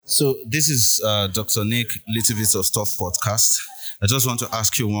So this is Dr. Nick, Little Bits of Stuff podcast. I just want to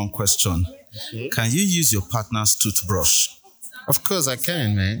ask you one question. Okay. Can you use your partner's toothbrush? Of course I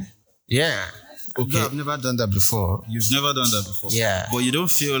can, man. Yeah. Okay. No, I've never done that before. You've never done that before? Yeah. But you don't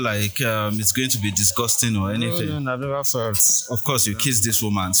feel like it's going to be disgusting or anything? No, I've never felt. Of course, you kissed this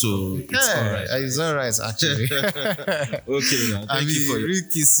woman, so it's all right. It's all right, actually. Okay, man. Thank you for your... real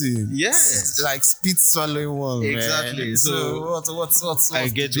kissing. Yes. Like spit swallowing one, Exactly. man. So what's I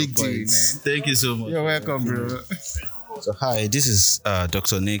get your big deal, point. man? Thank you so much. You're welcome, bro. So hi, this is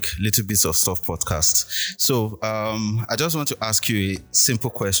Dr. Nick, Little Bits of Stuff podcast. So I just want to ask you a simple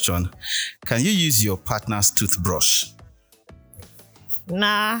question. Can you use your partner's toothbrush?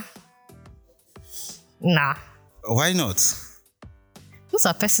 Nah. Why not? Those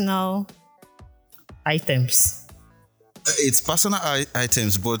are personal items. It's personal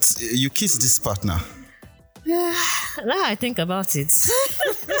items, but you kiss this partner. Now I think about it.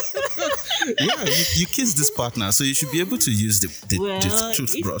 Yeah, you kiss this partner, so you should be able to use the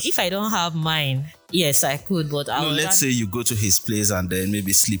toothbrush. If I don't have mine, yes, I could, but Let's say you go to his place and then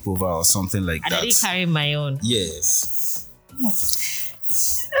maybe sleep over or something like and that. I didn't carry my own. Yes.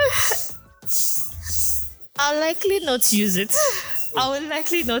 I'll likely not use it. I will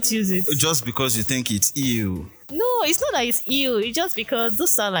likely not use it. Just because you think it's ew. No, it's not that it's ill. It's just because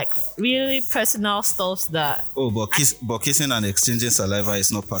those are like really personal stuff that. Oh, but kissing and exchanging saliva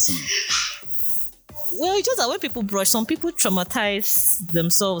is not personal. Well, it's just that when people brush, some people traumatize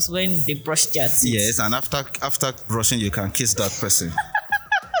themselves when they brush their teeth. Yes, and after brushing, you can kiss that person.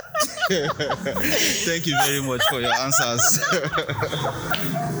 Thank you very much for your answers.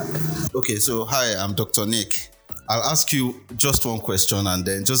 Okay, so hi, I'm Dr. Nick. I'll ask you just one question and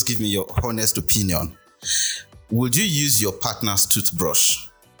then just give me your honest opinion. Would you use your partner's toothbrush?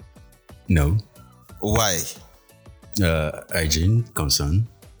 No. Why? Hygiene concern.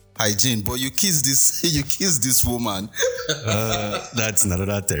 Hygiene, but you kiss this woman. That's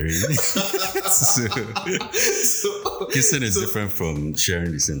another theory. So, kissing is different from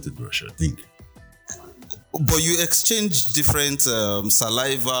sharing the same toothbrush, I think. But you exchange different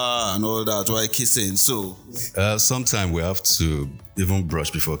saliva and all that while kissing, so... Sometimes we have to even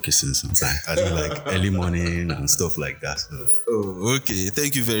brush before kissing sometimes. I do like early morning and stuff like that. So. Oh, okay.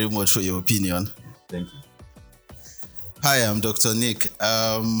 Thank you very much for your opinion. Thank you. Hi, I'm Dr. Nick.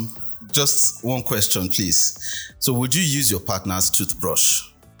 Just one question, please. So would you use your partner's toothbrush?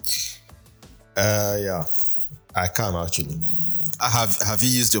 Yeah. I can actually. Have you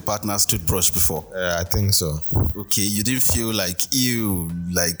used your partner's toothbrush before? I think so. Okay, you didn't feel like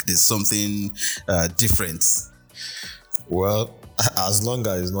there's something different? Well, as long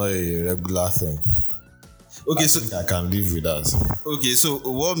as it's not a regular thing. Okay, I think I can live with that. Okay, so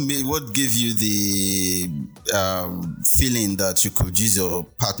what gave you the feeling that you could use your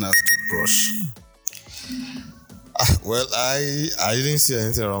partner's toothbrush? Well, I didn't see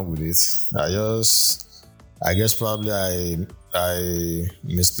anything wrong with it. I guess probably I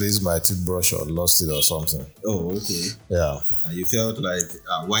misplaced my toothbrush or lost it or something. Oh, okay. Yeah. You felt like,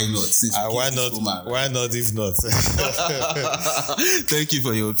 why not? Why not? Why not if not? Thank you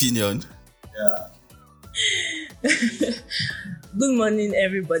for your opinion. Yeah. Good morning,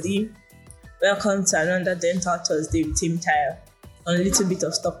 everybody. Welcome to another Dental Thursday with Tim Tire on a Little Bit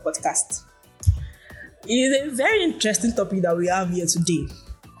of Stuff podcast. It is a very interesting topic that we have here today.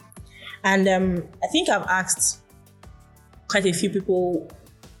 And I think I've asked quite a few people,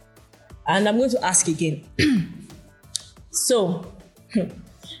 and I'm going to ask again. So,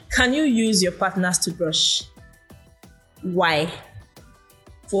 can you use your partner's toothbrush? Why?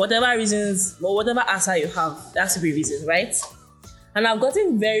 For whatever reasons, or whatever answer you have, there has to be reasons, right? And I've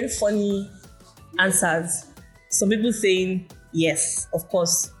gotten very funny answers. Some people saying, yes, of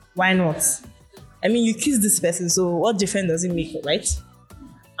course, why not? I mean, you kiss this person, so what difference does it make, right?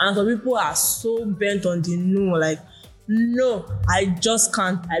 And some people are so bent on the no, like, no, I just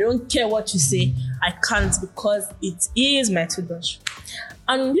can't. I don't care what you say. I can't because it is my toothbrush.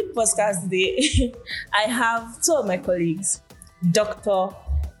 And on this podcast today, I have two of my colleagues, Dr.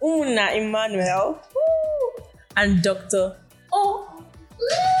 Umuna Emmanuel and Dr.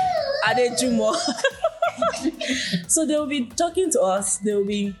 Adejumo. So they will be talking to us. They will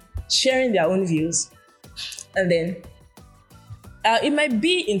be sharing their own views. And then it might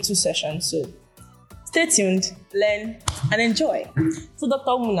be in two sessions. So stay tuned, learn, and enjoy. So Dr.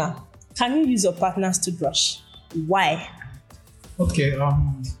 Umuna, can you use your partner's toothbrush? Why? Okay,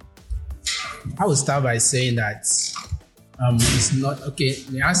 I will start by saying that it's not okay.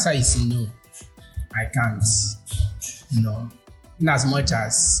 The answer is no. I can't. In as much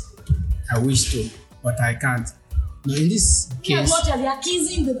as I wish to, but I can't. No, in this Yeah, case, much as you're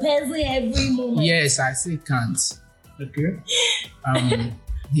accusing the person every moment. yes, I say can't. Okay.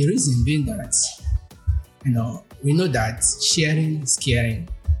 The reason being that, we know that sharing is caring,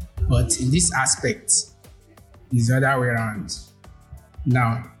 but in this aspect, it's the other way around.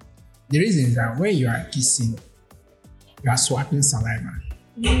 Now, the reason is that when you are kissing, you are swapping saliva.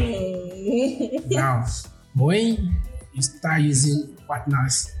 Now, when you start using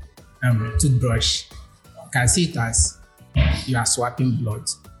partner's toothbrush, you can see it as you are swapping blood.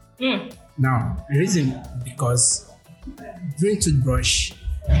 Now, the reason because during toothbrush,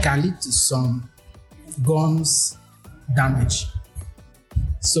 it can lead to some gums damage.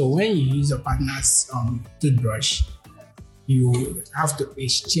 So when you use your partner's toothbrush, you have to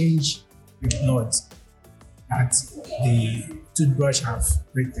exchange the blood that the toothbrush have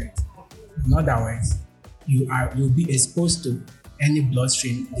created. In other words, you'll be exposed to any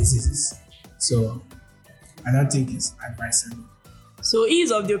bloodstream diseases. So I don't think it's advisable. So he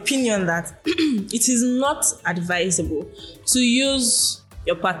is of the opinion that it is not advisable to use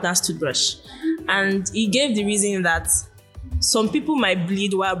your partner's toothbrush. And he gave the reason that some people might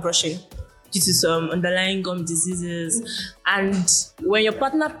bleed while brushing due to some underlying gum diseases. And when your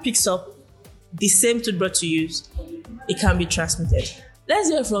partner picks up the same toothbrush you use, it can be transmitted. Let's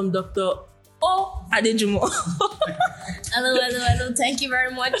hear from Dr. O. Adejumo. Hello. Thank you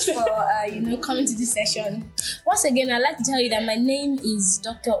very much for coming to this session. Once again, I'd like to tell you that my name is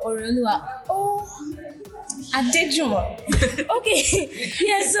Dr. Orolua Adejumo. Okay.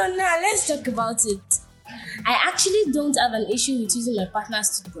 Yeah, so now let's talk about it. I actually don't have an issue with using my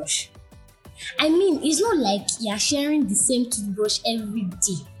partner's toothbrush. I mean, it's not like you're sharing the same toothbrush every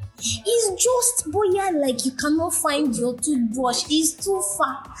day. It's just boya, like you cannot find your toothbrush. It's too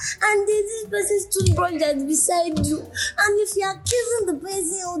far. And there's this person's toothbrush that's beside you. And if you are kissing the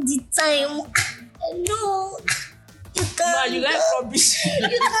person all the time, no. You can't. You like rubbish. You can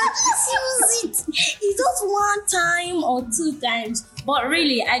just use it. It's just one time or two times. But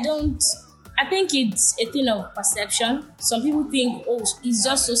really, I think it's a thing of perception. Some people think, it's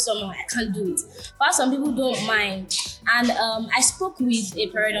just so somehow I can't do it. But some people don't mind. And I spoke with a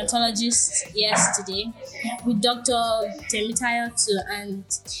periodontologist yesterday, with Dr. Temitayo too, and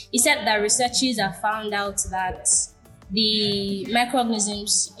he said that researchers have found out that the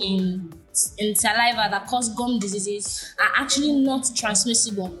microorganisms in saliva that cause gum diseases are actually not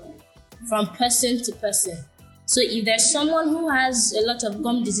transmissible from person to person. So if there's someone who has a lot of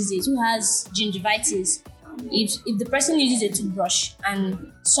gum diseases, who has gingivitis, if the person uses a toothbrush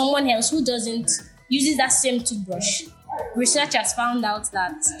and someone else who doesn't uses that same toothbrush, research has found out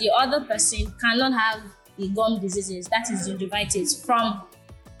that the other person cannot have the gum diseases, that is gingivitis, from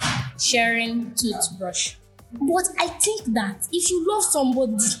sharing toothbrush. But I think that if you love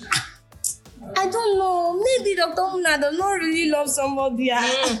somebody, I don't know. Maybe Dr. Muna does not really love somebody.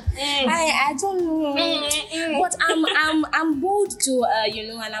 I don't know. But I'm bold to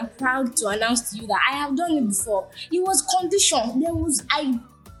and I'm proud to announce to you that I have done it before. It was conditioned.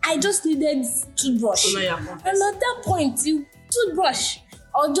 I just needed toothbrush. And at that point, toothbrush.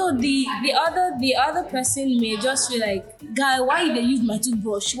 Although the other person may just feel like, guy, why did they use my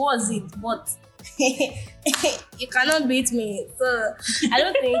toothbrush? What was it? But you cannot beat me. So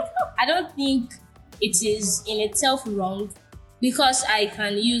I don't think it is in itself wrong because I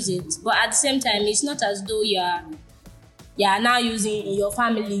can use it. But at the same time, it's not as though you're now using in your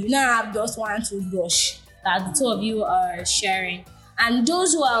family. You now have just one toothbrush that the two of you are sharing. And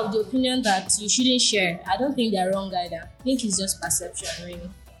those who are of the opinion that you shouldn't share, I don't think they're wrong either. I think it's just perception, really.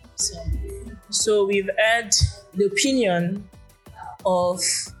 So we've heard the opinion of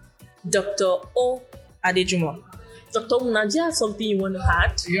Dr. O. Adejumo. Dr. Muna, do you have something you want to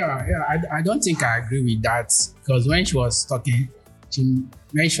add? Yeah. I don't think I agree with that because when she was talking, she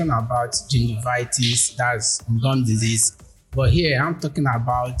mentioned about gingivitis, that's gum disease. But here I'm talking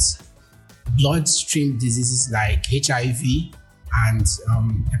about bloodstream diseases like HIV and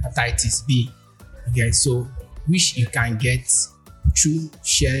hepatitis B. Okay, so which you can get through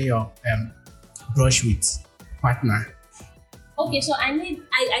sharing your brush with partner. Okay, so I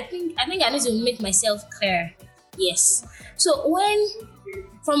think I need to make myself clear. Yes. So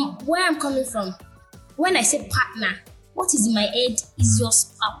from where I'm coming from, when I say partner, what is in my head is your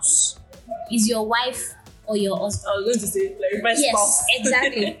spouse, is your wife or your husband. I was going to say like my spouse. Yes,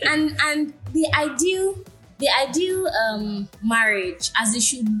 exactly. and the ideal marriage as it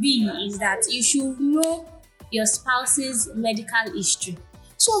should be is that you should know your spouse's medical history.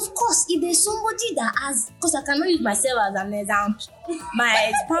 So of course, if there's somebody that has, because I cannot use myself as an example,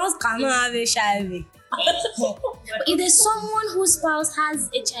 my spouse cannot have HIV. But if there's someone whose spouse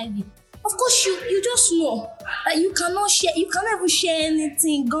has HIV, of course you just know. that you cannot share. You cannot even share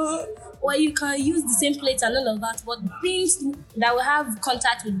anything, gone. Or you can use the same plate and all of that. But things that will have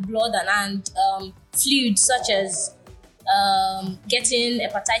contact with blood and fluids, such as getting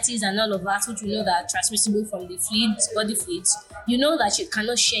hepatitis and all of that, which we know that are transmissible from the fluids, body fluids, you know that you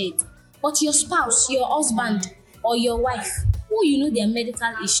cannot share it. But your spouse, your husband, or your wife, who you know their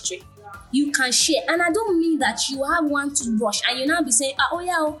medical history, you can share. And I don't mean that you have one toothbrush and you now be saying,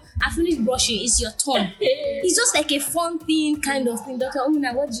 I finished brushing, it's your turn. It's just like a fun thing, kind of thing. Dr.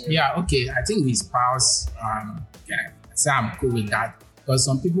 Umina, what do you? Yeah, okay. I think with spouse, so I'm cool with that. Because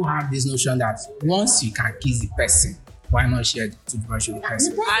some people have this notion that once you can kiss the person, why not share the toothbrush with the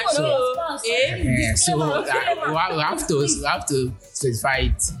person? We have to specify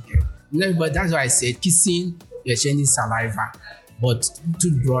it. No, but that's why I said kissing, you're sharing saliva, but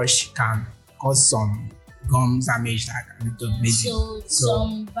toothbrush can cause some gum damage So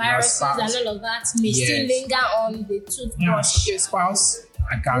some viruses and all of that may still linger on the toothbrush. Your spouse,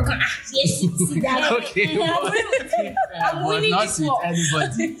 I can. Yes, okay, but not with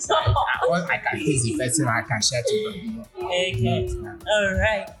anybody. I can kiss the person, I can share toothbrush. Okay. All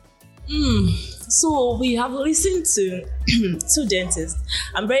right. So we have listened to two dentists.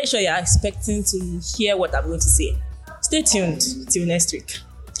 I'm very sure you're expecting to hear what I'm going to say. Stay tuned till next week.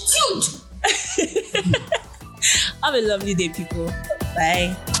 Tuned. Have a lovely day, people.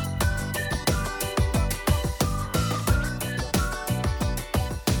 Bye.